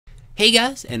Hey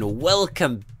guys, and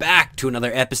welcome back to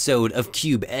another episode of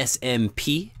Cube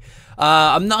SMP.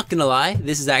 I'm not gonna lie,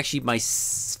 this is actually my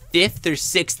 5th or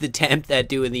 6th attempt at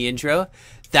doing the intro.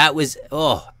 That was,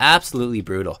 absolutely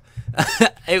brutal.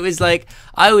 It was like,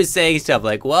 I was saying stuff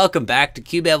like, welcome back to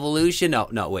Cube Evolution.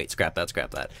 No, wait, scrap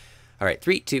that. All right,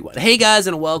 3, 2, 1. Hey guys,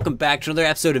 and welcome back to another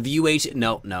episode of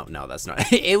No, that's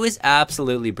not. It was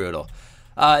absolutely brutal.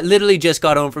 Literally just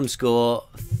got home from school.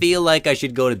 Feel like I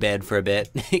should go to bed for a bit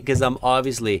because I'm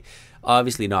obviously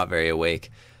not very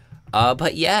awake.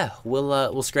 But yeah,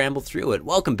 we'll scramble through it.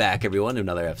 Welcome back, everyone, to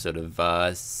another episode of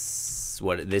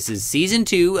this is season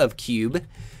 2 of Cube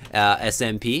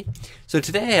SMP. So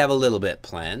today I have a little bit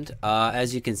planned.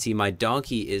 As you can see, my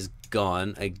donkey is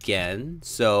gone again.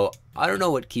 So I don't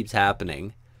know what keeps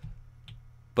happening.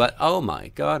 But oh my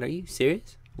God, are you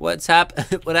serious? What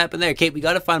happened there? Kate, we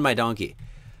gotta find my donkey.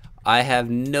 I have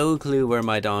no clue where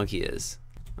my donkey is.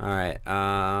 All right.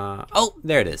 Oh,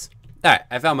 there it is. All right,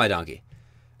 I found my donkey.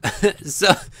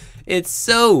 So it's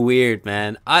so weird,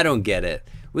 man. I don't get it.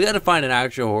 We gotta find an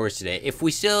actual horse today. If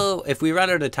we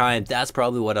run out of time, that's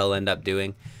probably what I'll end up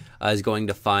doing. Is going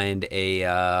to find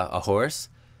a horse.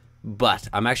 But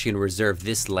I'm actually gonna reserve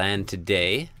this land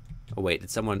today. Oh wait, did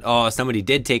someone? Oh, somebody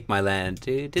did take my land.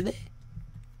 Did they?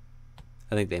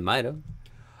 I think they might have.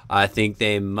 I think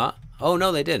they might. Oh,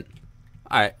 no, they didn't.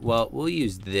 All right, well, we'll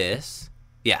use this.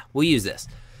 Yeah, we'll use this.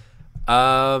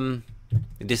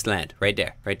 This land, right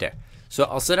there. So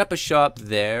I'll set up a shop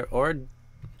there, or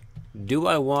do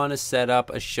I want to set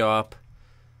up a shop?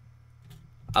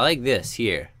 I like this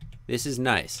here. This is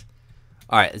nice.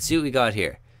 All right, let's see what we got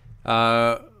here.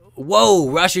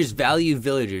 Whoa, rushers value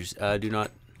villagers. Do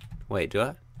not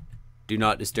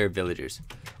disturb villagers.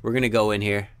 We're going to go in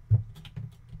here.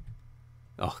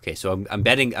 Okay, so I'm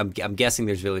guessing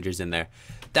there's villagers in there.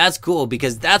 That's cool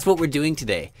because that's what we're doing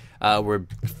today. We're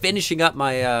finishing up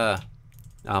my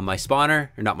my spawner,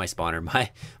 or not my spawner,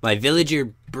 my villager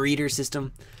breeder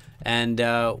system, and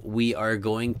we are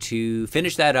going to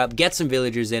finish that up, get some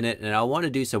villagers in it, and I want to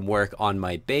do some work on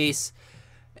my base,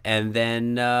 and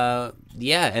then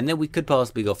yeah, and then we could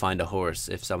possibly go find a horse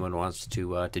if someone wants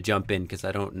to jump in because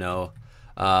I don't know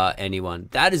anyone.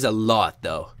 That is a lot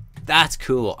though. That's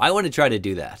cool. I want to try to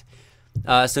do that.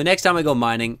 So next time I go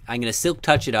mining, I'm going to silk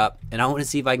touch it up, and I want to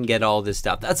see if I can get all this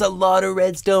stuff. That's a lot of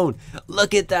redstone.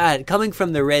 Look at that. Coming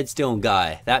from the redstone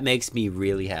guy. That makes me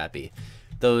really happy.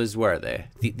 Those, where are they?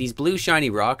 These blue shiny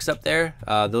rocks up there,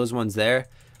 those ones there,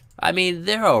 I mean,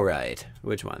 they're all right.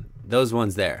 Which one? Those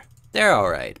ones there. They're all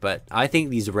right, but I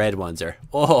think these red ones are,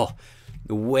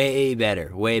 way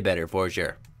better for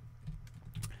sure.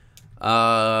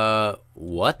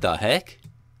 What the heck?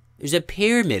 There's a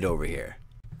pyramid over here.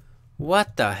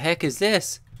 What the heck is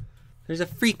this? There's a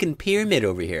freaking pyramid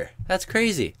over here. That's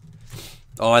crazy.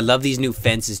 Oh, I love these new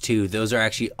fences too. Those are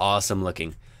actually awesome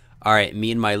looking. All right,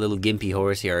 me and my little gimpy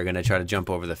horse here are gonna try to jump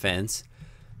over the fence.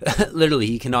 Literally,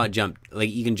 he cannot jump. Like,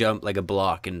 he can jump like a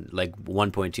block and like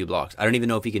 1.2 blocks. I don't even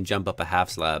know if he can jump up a half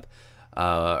slab,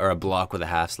 or a block with a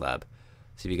half slab.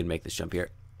 See if we can make this jump here.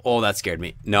 Oh, that scared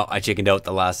me. No, I chickened out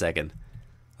the last second.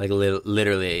 Like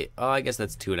literally, oh, I guess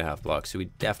that's 2.5 blocks, so we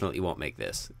definitely won't make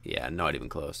this. Yeah, not even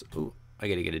close. Ooh, I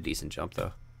gotta get a decent jump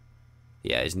though.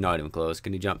 Yeah, he's not even close.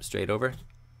 Can he jump straight over?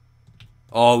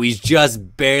 Oh, he's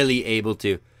just barely able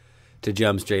to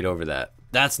jump straight over that.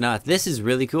 That's not. This is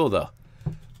really cool though.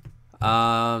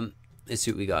 Let's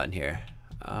see what we got in here.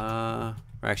 We're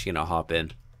actually gonna hop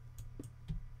in.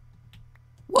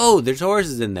 Whoa, there's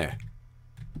horses in there.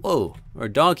 Whoa, or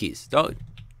donkeys. What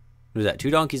is that?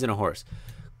 2 donkeys and a horse.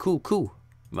 Cool.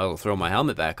 I'll throw my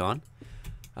helmet back on.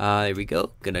 There we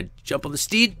go. Gonna jump on the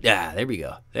steed. Yeah, there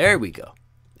we go.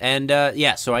 And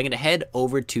yeah, so I'm gonna head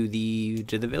over to the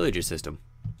villager system.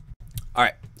 All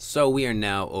right, so we are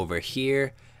now over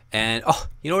here, and oh,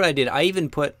 you know what I did? I even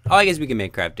put. Oh, I guess we can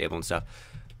make craft table and stuff.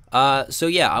 So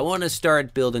yeah, I want to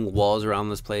start building walls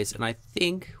around this place, and I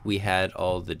think we had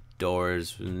all the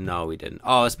doors. No, we didn't.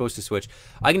 Oh, I was supposed to switch.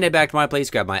 I can head back to my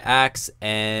place, grab my axe,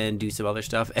 and do some other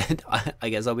stuff, and I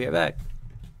guess I'll be right back.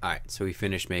 All right, so we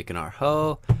finished making our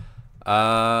hoe.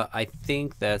 I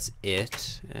think that's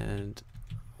it. And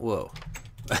whoa,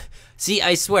 see,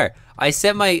 I swear, I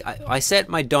set my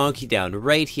donkey down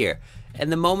right here,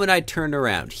 and the moment I turn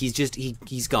around,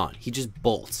 he's gone. He just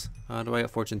bolts. Do I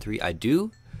got fortune 3? I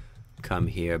do. Come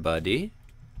here, buddy.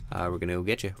 We're gonna go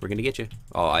get you. We're gonna get you.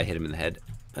 Oh, I hit him in the head.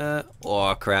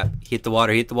 Oh crap! Hit the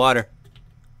water.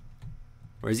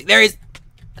 Where is he? There he is.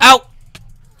 Ow!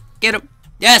 Get him!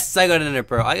 Yes, I got an ender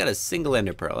pearl. I got a single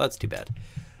ender pearl. That's too bad.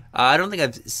 I don't think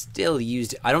I've still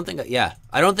used. I don't think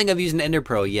I've used an ender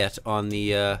pearl yet on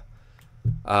the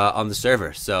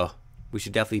server. So We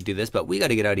should definitely do this, but we got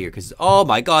to get out of here because, oh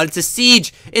my god, it's a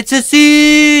siege! It's a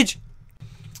siege!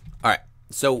 Alright,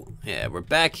 so, yeah, we're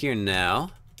back here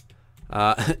now.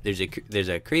 There's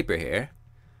a creeper here.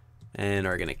 And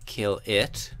we're going to kill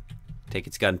it. Take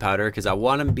its gunpowder because I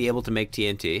want to be able to make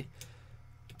TNT.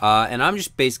 And I'm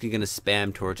just basically going to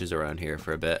spam torches around here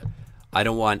for a bit. I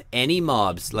don't want any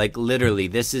mobs. Like, literally,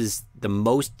 this is the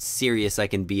most serious I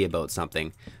can be about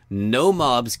something. No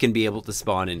mobs can be able to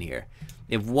spawn in here.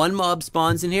 If one mob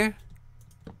spawns in here,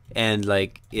 and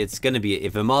like it's gonna be,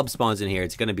 if a mob spawns in here,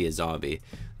 it's gonna be a zombie,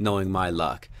 knowing my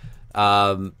luck.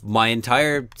 My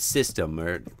entire system,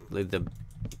 or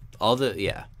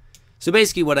yeah. So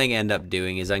basically, what I end up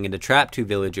doing is I'm gonna trap 2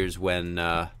 villagers when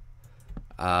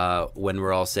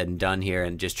we're all said and done here,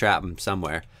 and just trap them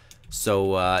somewhere.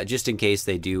 So just in case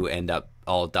they do end up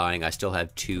all dying, I still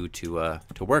have 2 to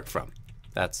work from.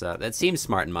 That seems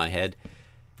smart in my head.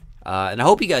 And I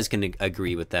hope you guys can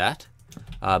agree with that.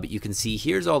 But you can see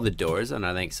here's all the doors, and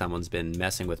I think someone's been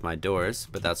messing with my doors,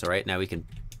 but that's alright. Now we can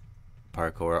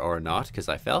parkour or not, because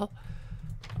I fell.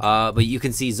 But you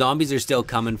can see zombies are still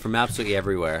coming from absolutely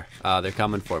everywhere. They're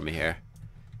coming for me here.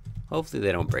 Hopefully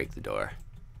they don't break the door.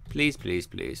 Please, please,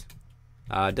 please.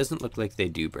 It doesn't look like they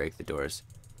do break the doors.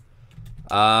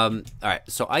 Alright,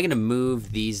 so I'm gonna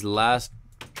move these last...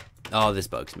 Oh, this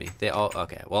bugs me. They all...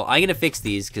 Okay, well, I'm gonna fix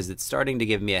these because it's starting to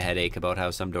give me a headache about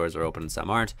how some doors are open and some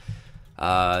aren't.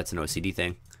 It's an OCD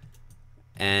thing.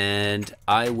 And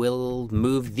I will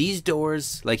move these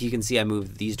doors. Like you can see, I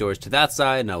moved these doors to that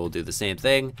side, and I will do the same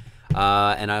thing.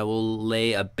 And I will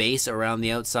lay a base around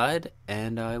the outside,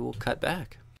 and I will cut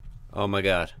back. Oh my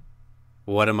god.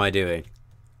 What am I doing?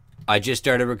 I just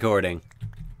started recording.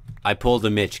 I pulled a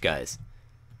Mitch, guys.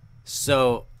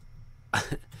 So...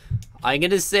 I'm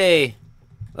gonna say,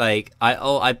 like,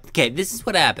 okay, this is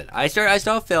what happened. I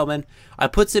stopped filming, I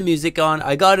put some music on,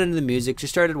 I got into the music,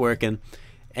 just started working,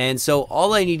 and so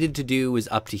all I needed to do was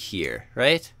up to here,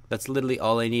 right? That's literally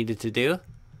all I needed to do.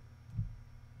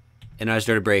 And I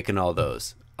started breaking all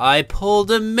those. I pulled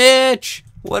a Mitch!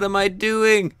 What am I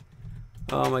doing?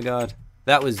 Oh my god.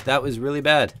 That was really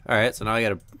bad. Alright, so now I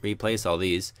gotta replace all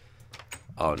these.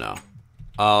 Oh no.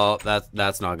 Oh,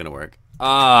 that's not gonna work.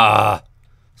 Ah!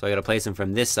 So I gotta place them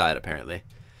from this side, apparently.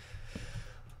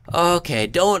 Okay,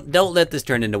 don't let this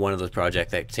turn into one of those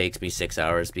projects that takes me 6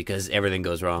 hours because everything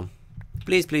goes wrong.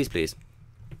 Please, please, please.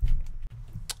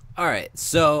 Alright,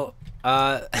 so,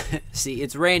 see,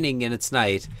 it's raining and it's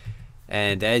night.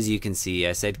 And as you can see,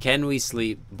 I said, can we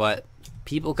sleep? But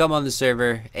people come on the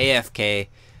server, AFK.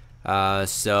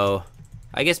 So,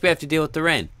 I guess we have to deal with the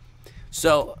rain.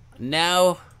 So,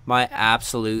 now, my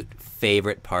absolute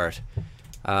favorite part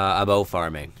about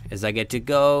farming is I get to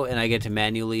go and I get to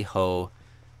manually hoe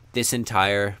this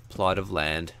entire plot of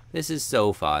land. This is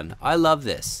so fun. I love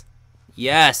this.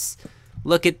 Yes!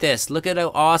 Look at this. Look at how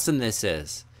awesome this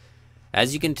is.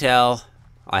 As you can tell,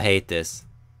 I hate this.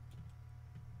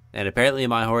 And apparently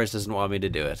my horse doesn't want me to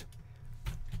do it.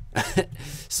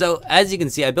 So, as you can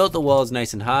see, I built the walls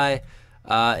nice and high.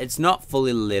 It's not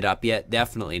fully lit up yet.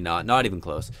 Definitely not. Not even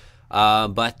close.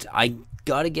 But I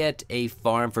gotta get a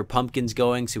farm for pumpkins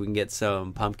going so we can get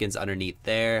some pumpkins underneath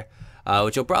there,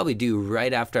 which I'll probably do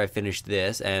right after I finish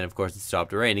this. And of course it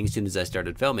stopped raining as soon as I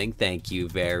started filming. Thank you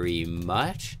very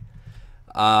much.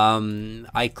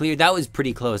 I cleared, that was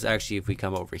pretty close actually. If we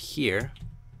come over here,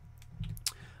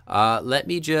 let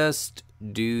me just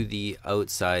do the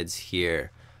outsides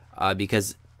here,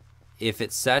 because if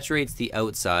it saturates the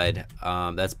outside,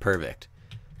 that's perfect.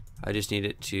 I just need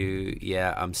it to,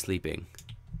 yeah, I'm sleeping.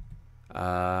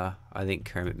 I think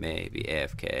Kermit may be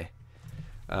AFK.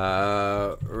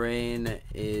 Rain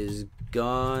is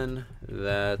gone.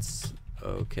 That's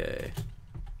okay.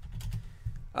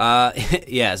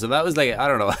 Yeah, so that was like, I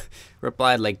don't know,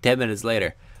 replied like 10 minutes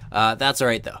later. That's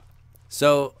alright though.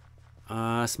 So,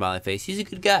 smiley face. He's a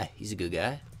good guy. He's a good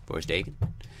guy. Force taken.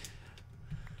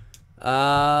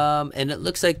 And it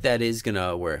looks like that is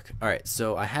gonna work. Alright,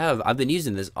 so I've been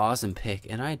using this awesome pick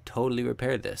and I totally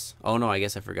repaired this. Oh no, I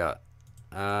guess I forgot.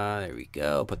 There we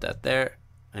go. Put that there.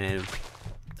 And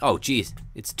oh geez,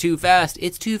 it's too fast.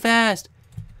 It's too fast.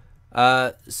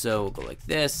 So we'll go like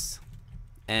this.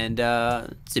 And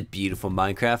it's a beautiful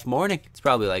Minecraft morning. It's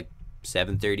probably like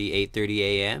 7:30, 8:30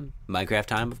 a.m. Minecraft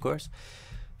time, of course.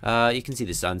 You can see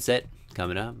the sunset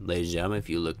coming up. Ladies and gentlemen, if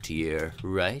you look to your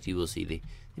right, you will see the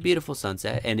beautiful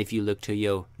sunset. And if you look to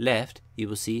your left, you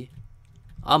will see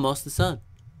almost the sun.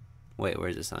 Wait,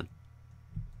 where's the sun?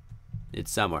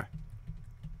 It's somewhere.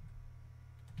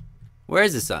 Where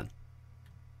is the sun?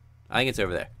 I think it's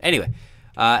over there. Anyway,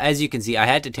 as you can see, I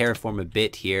had to terraform a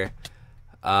bit here.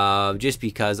 just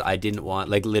because I didn't want,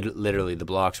 like, literally the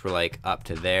blocks were like up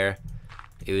to there.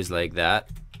 It was like that,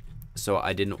 so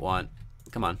I didn't want,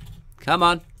 come on,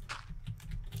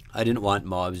 I didn't want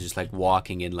mobs just like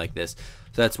walking in like this.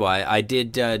 So that's why I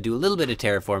did do a little bit of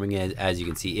terraforming. As you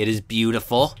can see, it is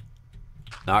beautiful.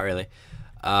 Not really,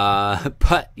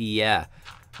 but yeah,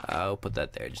 I'll put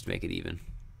that there just to make it even.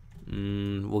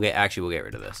 We'll get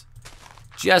rid of this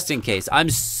just in case.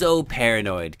 I'm so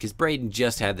paranoid because Brayden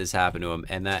just had this happen to him,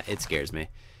 and that it scares me.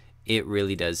 It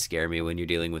really does scare me when you're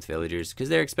dealing with villagers because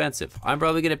they're expensive. I'm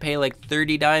probably gonna pay like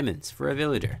 30 diamonds for a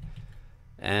villager,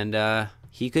 and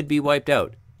he could be wiped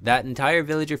out. That entire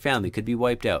villager family could be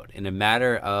wiped out in a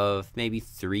matter of maybe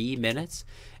 3 minutes.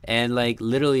 And like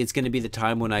literally it's gonna be the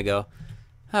time when I go,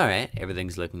 all right,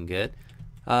 everything's looking good.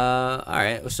 All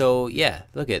right, so yeah,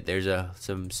 look at, there's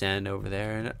some sand over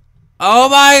there, and oh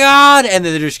my god, and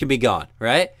then they're just gonna be gone,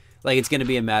 right? Like it's gonna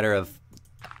be a matter of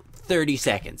 30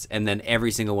 seconds, and then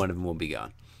every single one of them will be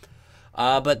gone.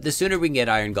 But the sooner we can get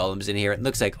iron golems in here, it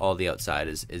looks like all the outside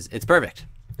it's perfect.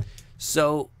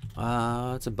 So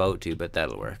it's a boat too, but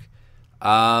that'll work.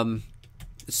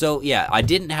 So yeah, I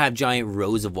didn't have giant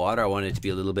rows of water. I wanted it to be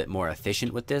a little bit more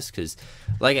efficient with this, because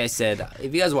like I said,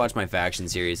 if you guys watch my faction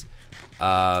series,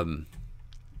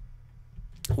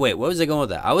 wait, what was I going with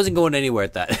that? I wasn't going anywhere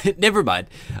with that. Never mind.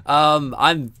 I'm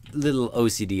a little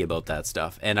OCD about that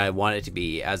stuff, and I want it to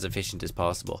be as efficient as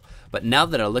possible. But now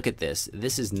that I look at this,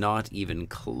 this is not even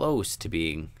close to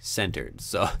being centered.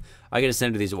 So I gotta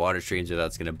center these water streams, or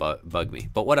that's gonna bug me.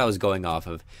 But what I was going off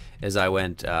of is I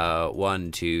went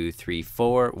 1, 2, 3,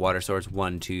 4 water source,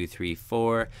 1, 2, 3,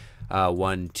 4,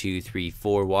 1, 2, 3,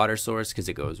 4 water source, because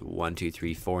it goes 1, 2,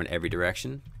 3, 4 in every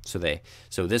direction. So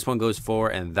this one goes 4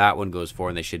 and that one goes 4,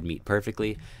 and they should meet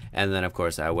perfectly. And then of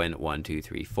course I went 1, 2,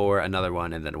 3, 4, another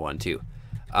one, and then 1, 2.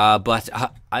 But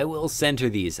I will center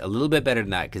these a little bit better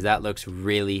than that, because that looks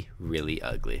really, really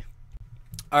ugly.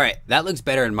 All right, that looks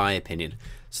better in my opinion.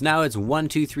 So now it's 1,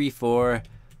 2, 3, 4.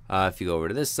 If you go over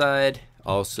to this side,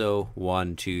 also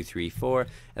 1, 2, 3, 4,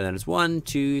 and then it's 1,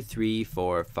 2, 3,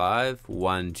 4, 5.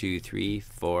 1, 2, 3,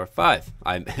 4, 5.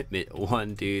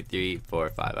 1, 2, 3, 4,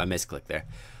 5. I misclicked there.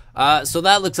 So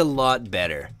that looks a lot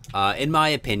better, in my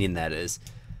opinion, that is.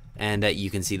 And you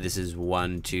can see this is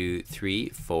 1, 2, 3,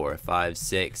 4, 5,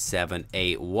 6, 7,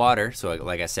 8 water. So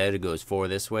like I said, it goes 4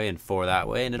 this way and 4 that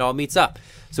way, and it all meets up.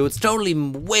 So it's totally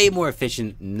way more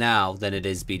efficient now than it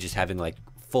is just having like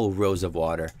full rows of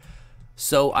water.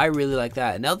 So I really like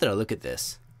that. And now that I look at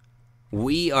this,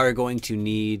 we are going to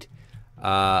need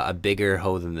a bigger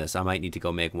hoe than this. I might need to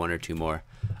go make 1 or 2 more.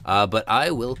 But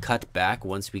I will cut back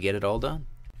once we get it all done.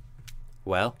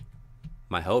 Well,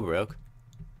 my hoe broke.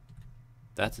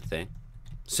 That's a thing.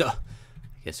 So I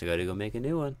guess I gotta go make a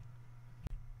new one.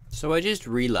 So I just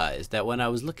realized that when I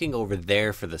was looking over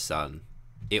there for the sun,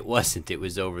 it wasn't, it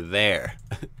was over there.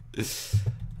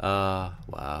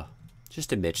 Wow.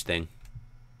 Just a Mitch thing.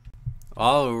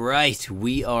 All right,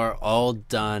 we are all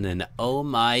done, and oh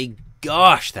my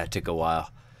gosh, that took a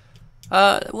while.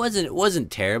 It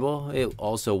wasn't terrible. It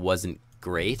also wasn't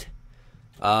great.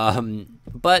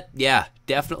 But yeah,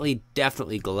 definitely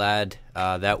glad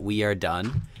that we are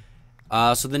done.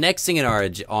 So the next thing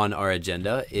on our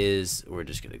agenda is, we're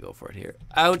just gonna go for it here.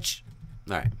 Ouch.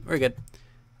 All right, we're good.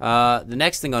 The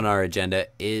next thing on our agenda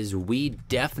is we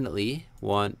definitely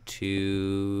want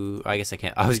to, I guess I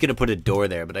can't, I was gonna put a door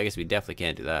there, but I guess we definitely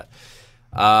can't do that.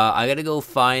 I gotta go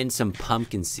find some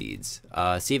pumpkin seeds,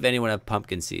 see if anyone have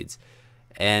pumpkin seeds.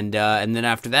 And then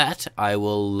after that, I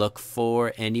will look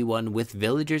for anyone with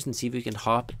villagers and see if we can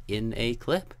hop in a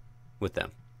clip with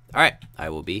them. All right, I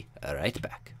will be right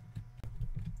back.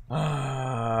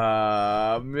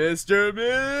 Mr.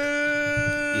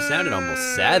 Mitch! You sounded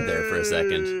almost sad there for a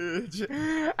second.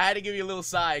 I had to give you a little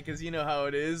sigh, because you know how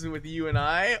it is with you and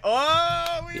I.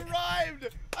 Oh, we rhymed!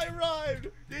 I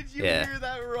rhymed! Did you hear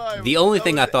that rhyme? The only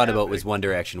thing I thought about was One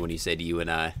Direction when you said you and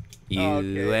I.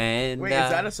 You and Wait, is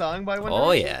that a song by One Direction?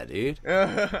 Oh yeah, dude.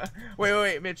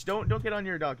 wait, Mitch, don't get on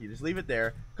your donkey. Just leave it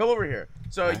there. Come over here.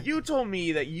 So you told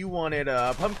me that you wanted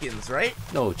pumpkins, right?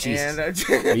 No, Jesus.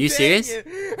 And, are you serious?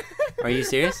 Are you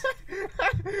serious?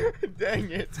 Dang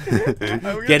it.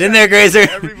 Get in there, Grazer.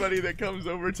 Everybody that comes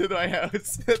over to my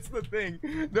house. That's the thing.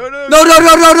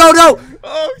 No.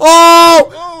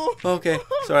 Oh! Okay,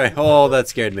 sorry. Oh, that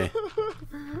scared me.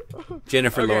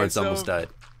 Jennifer Lawrence almost died.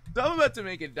 So I'm about to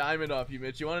make a diamond off you,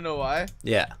 Mitch. You want to know why?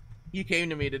 Yeah. You came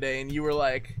to me today and you were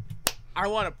like, I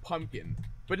want a pumpkin.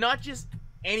 But not just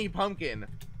any pumpkin.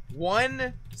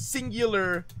 One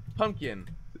singular pumpkin.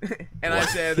 And I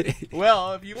said,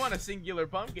 well, if you want a singular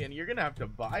pumpkin, you're going to have to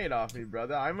buy it off me,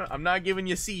 brother. I'm not giving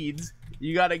you seeds.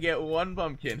 you gotta get one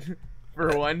pumpkin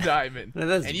for one diamond.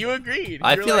 And you agreed.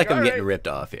 I You're feel like I'm "All getting right." ripped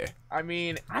off here. I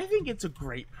mean, I think it's a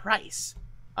great price.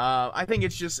 I think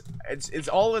it's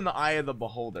all in the eye of the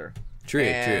beholder.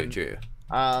 True.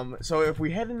 So if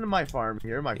we head into my farm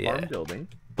here, my farm building.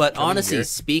 But honestly,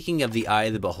 speaking of the eye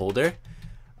of the beholder,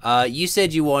 you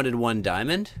said you wanted one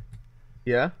diamond.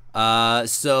 Yeah.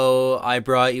 So I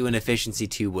brought you an efficiency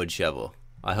 2 wood shovel.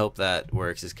 I hope that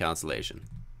works as consolation.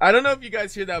 I don't know if you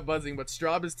guys hear that buzzing, but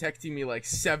Straub is texting me like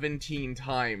 17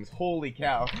 times. Holy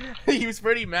cow. He was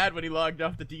pretty mad when he logged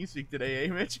off the TeamSpeak today, eh,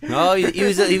 Mitch? Oh, he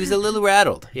was a little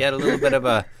rattled. He had a little bit of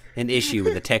an issue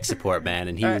with the tech support man,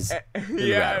 and he was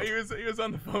yeah, he was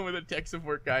on the phone with a tech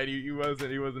support guy. And he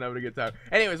wasn't having a good time.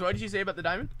 Anyways, what did you say about the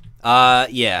diamond?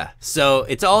 Yeah. So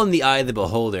it's all in the eye of the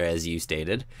beholder, as you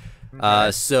stated.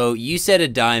 Okay. So you said a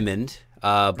diamond,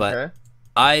 but Okay.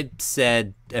 I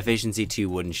said efficiency 2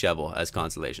 wooden shovel as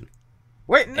consolation.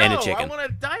 Wait, no, And a chicken. I want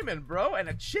a diamond, bro, and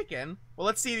a chicken. Well,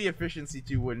 let's see the efficiency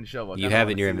 2 wooden shovel. You have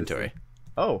it in your inventory.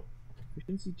 Oh,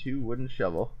 efficiency 2 wooden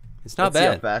shovel. It's not Let's see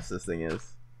how bad. fast this thing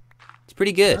is. It's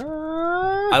pretty good.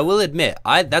 I will admit,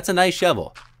 that's a nice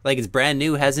shovel. Like, it's brand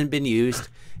new, hasn't been used.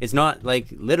 It's not, like,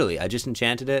 literally, I just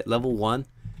enchanted it, level 1.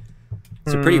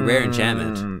 It's a pretty rare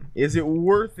enchantment. Is it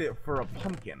worth it for a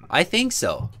pumpkin? I think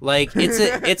so. Like,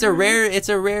 it's a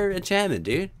rare enchantment,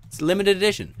 dude. It's limited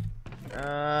edition. You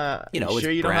know, sure it's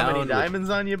you don't have any brown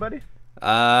diamonds on you, buddy?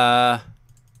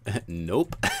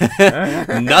 Nope.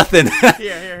 Nothing.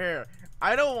 Here.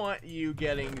 I don't want you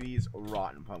getting these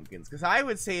rotten pumpkins, because I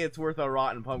would say it's worth a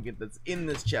rotten pumpkin that's in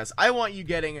this chest. I want you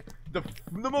getting the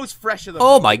most fresh of the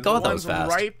Oh pumpkins, my god, the that was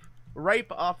ones fast.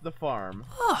 ripe off the farm.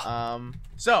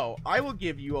 So I will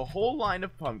give you a whole line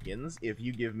of pumpkins if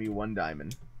you give me one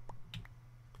diamond.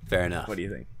 Fair enough. What do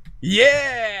you think?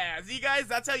 Yeah! See, guys,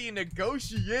 that's how you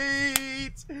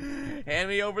negotiate. Hand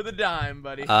me over the dime,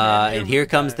 buddy. And here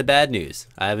comes the bad news.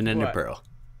 I have an ender What? pearl.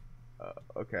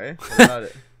 Okay. What about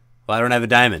it? Well, I don't have a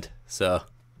diamond, so.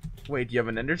 Wait, do you have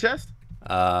an ender chest?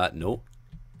 Nope.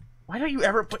 Why don't you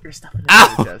ever put your stuff in an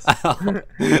Ow! ender chest? Ow.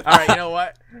 Alright, you know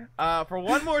what? For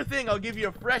one more thing, I'll give you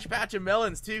a fresh patch of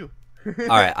melons, too.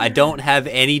 Alright, I don't have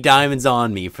any diamonds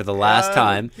on me for the last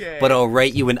time, Okay. but I'll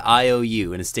write you an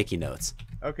IOU in a sticky notes.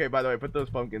 Okay, by the way, put those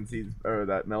pumpkin seeds, or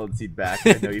that melon seed back.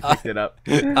 I know you picked it up.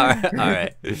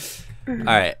 Alright.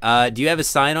 Do you have a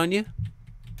sign on you?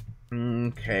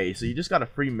 Okay, so you just got a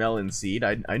free melon seed.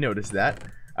 I noticed that.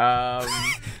 No.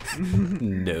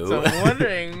 So I'm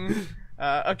wondering.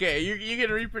 Okay, you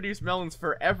can reproduce melons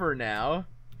forever now.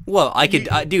 Well, I could,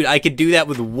 dude, I could do that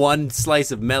with one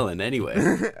slice of melon anyway.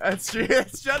 That's true.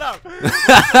 Shut up. You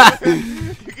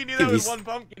can do that with one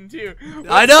pumpkin too.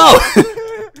 I know.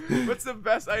 What's the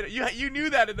best item? You knew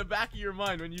that in the back of your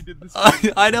mind when you did this.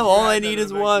 I know. All I need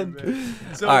is one.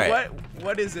 So all right.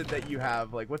 what is it that you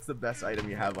have? Like, what's the best item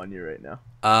you have on you right now?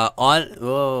 I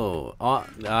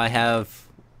have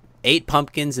 8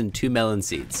 pumpkins and 2 melon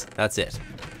seeds. That's it.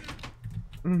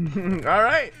 All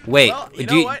right. Wait. Well, you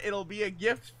know what? It'll be a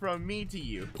gift from me to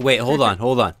you. Wait. Hold on.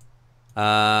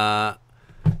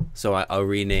 So I'll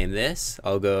rename this.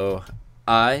 I'll go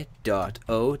I.O.U.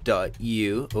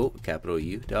 Oh, capital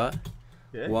U dot.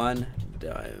 Okay. 1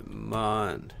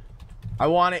 diamond. I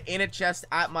want it in a chest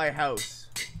at my house.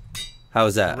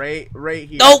 How's that? Right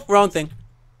here. Oh, wrong thing.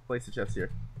 Place the chest here.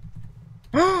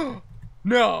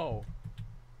 No.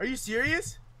 Are you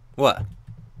serious? What?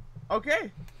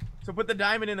 Okay. So put the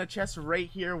diamond in a chest right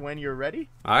here when you're ready.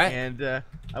 All right. And I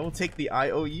will take the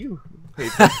IOU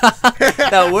paper.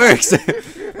 That works.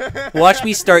 Watch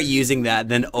me start using that,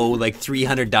 then owe like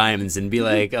 300 diamonds and be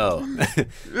like, oh.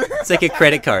 It's like a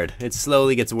credit card. It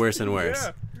slowly gets worse and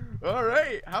worse. Yeah. All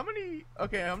right. How many?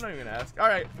 Okay, I'm not even gonna ask. All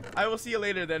right. I will see you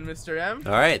later then, Mr. M.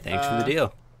 All right. Thanks for the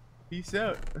deal. Peace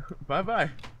out.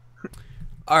 Bye-bye.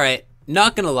 All right.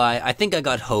 Not gonna lie, I think I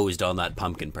got hosed on that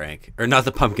pumpkin prank. Or not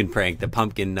the pumpkin prank, the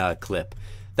pumpkin clip.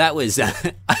 That was,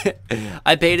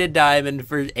 I paid a diamond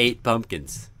for 8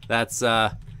 pumpkins. That's,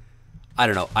 I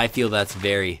don't know. I feel that's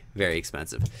very, very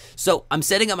expensive. So I'm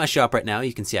setting up my shop right now.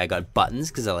 You can see I got buttons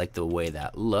because I like the way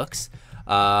that looks.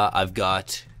 I've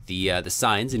got the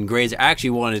signs, and Grazer actually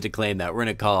wanted to claim that. We're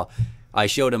gonna call. I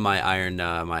showed him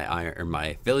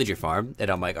my villager farm, and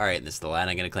I'm like, all right, this is the land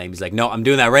I'm gonna claim. He's like, no, I'm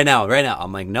doing that right now.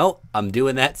 I'm like, no, I'm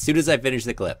doing that as soon as I finish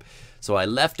the clip. So I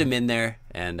left him in there,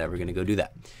 and we're gonna go do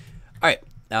that. All right,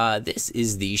 this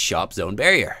is the shop zone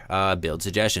barrier. Build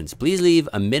suggestions. Please leave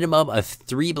a minimum of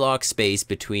 3 block space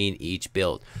between each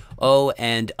build. Oh,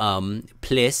 and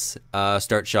please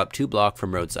start shop 2 block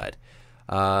from roadside.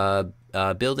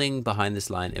 Building behind this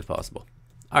line if possible.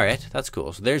 All right, that's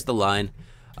cool. So there's the line.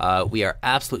 We are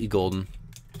absolutely golden.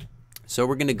 So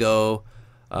we're gonna go.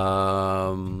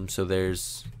 So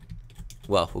there's.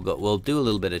 Well, we'll do a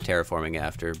little bit of terraforming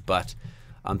after, but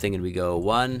I'm thinking we go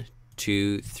 1,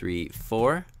 2, 3,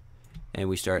 4, and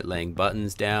we start laying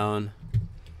buttons down.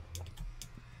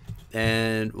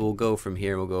 And we'll go from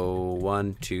here. We'll go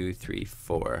 1, 2, 3,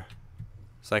 4.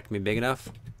 Is that gonna be big enough?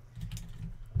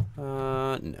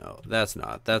 No, that's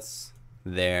not. That's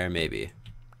there, maybe.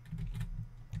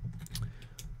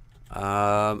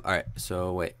 All right.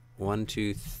 So wait, 1,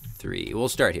 2, 3. We'll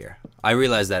start here. I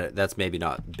realize that that's maybe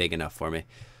not big enough for me,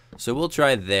 so we'll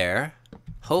try there.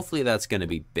 Hopefully, that's gonna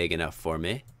be big enough for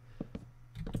me.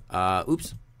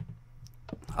 Oops.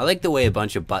 I like the way a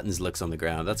bunch of buttons looks on the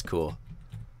ground. That's cool.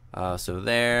 So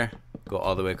there, go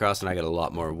all the way across, and I got a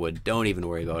lot more wood. Don't even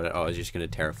worry about it. Oh, I was just gonna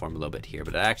terraform a little bit here,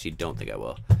 but I actually don't think I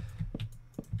will.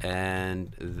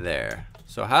 And there.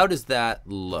 So how does that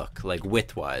look, like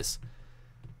width-wise?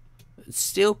 It's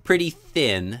still pretty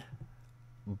thin,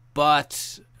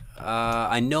 but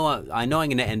I know I'm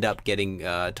gonna end up getting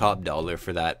top dollar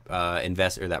for that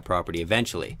that property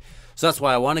eventually. So that's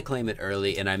why I want to claim it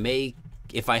early, and I may,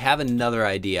 if I have another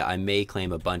idea, I may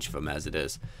claim a bunch of them as it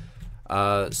is.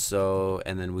 So,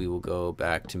 and then we will go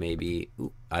back to maybe,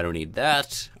 ooh, I don't need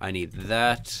that. I need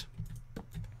that.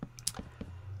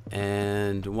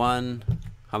 And one,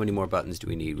 how many more buttons do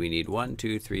we need? We need 1,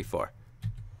 2, 3, 4.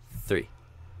 3.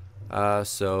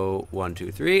 So 1,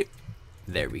 2, 3.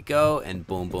 There we go. And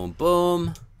boom, boom,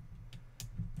 boom.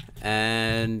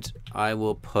 And I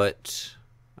will put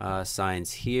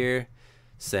signs here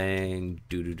saying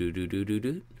do do do do do do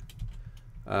do.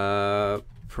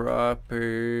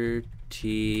 Property.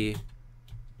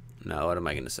 No, what am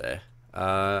I gonna say?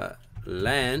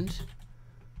 Land.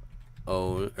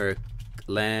 Or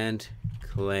land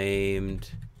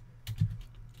claimed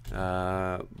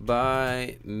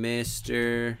by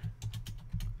Mr.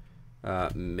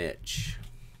 Mitch.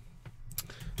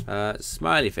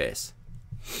 Smiley face.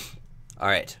 All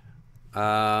right.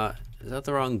 Is that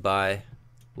the wrong by?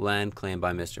 Land claimed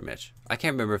by Mr. Mitch. I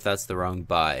can't remember if that's the wrong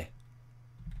by.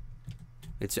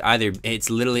 It's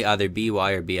literally either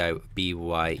BY or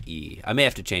BYE. I may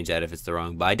have to change that if it's the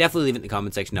wrong by. Definitely leave it in the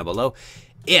comment section down below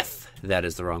if that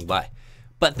is the wrong by.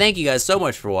 But thank you guys so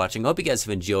much for watching. Hope you guys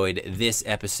have enjoyed this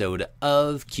episode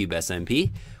of Cube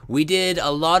SMP. We did a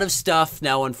lot of stuff.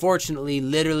 Now, unfortunately,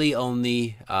 literally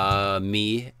only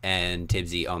me and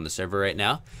Tibbsy on the server right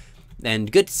now.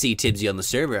 And good to see Tibbsy on the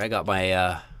server. I got my,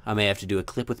 I may have to do a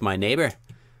clip with my neighbor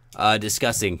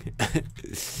discussing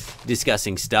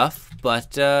stuff.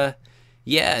 But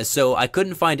yeah, so I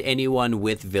couldn't find anyone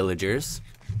with villagers.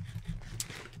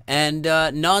 And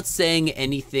not saying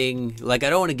anything, like I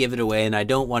don't want to give it away and I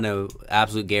don't want to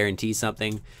absolute guarantee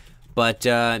something, but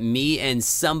me and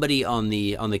somebody on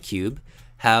the cube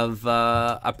have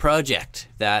a project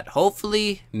that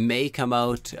hopefully may come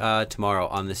out tomorrow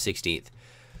on the 16th.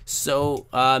 So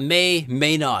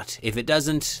may not. If it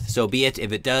doesn't, so be it.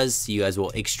 If it does, you guys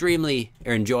will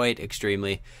enjoy it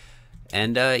extremely.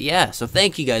 And yeah, so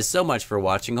thank you guys so much for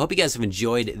watching. Hope you guys have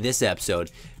enjoyed this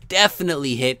episode.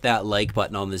 Definitely hit that like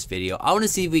button on this video. I want to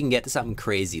see if we can get to something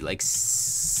crazy, like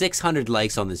 600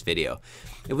 likes on this video.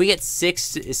 If we get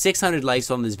 600 likes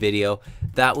on this video,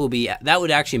 that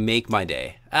would actually make my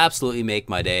day. Absolutely make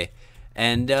my day.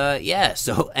 And yeah,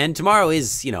 so, and tomorrow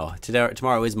is, you know,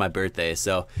 tomorrow is my birthday.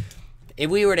 So if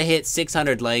we were to hit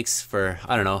 600 likes for,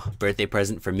 I don't know, birthday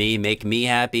present for me, make me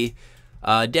happy,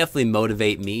 definitely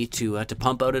motivate me to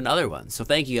pump out another one. So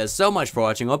thank you guys so much for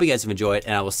watching. Hope you guys have enjoyed,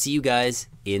 and I will see you guys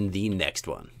in the next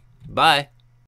one. Bye.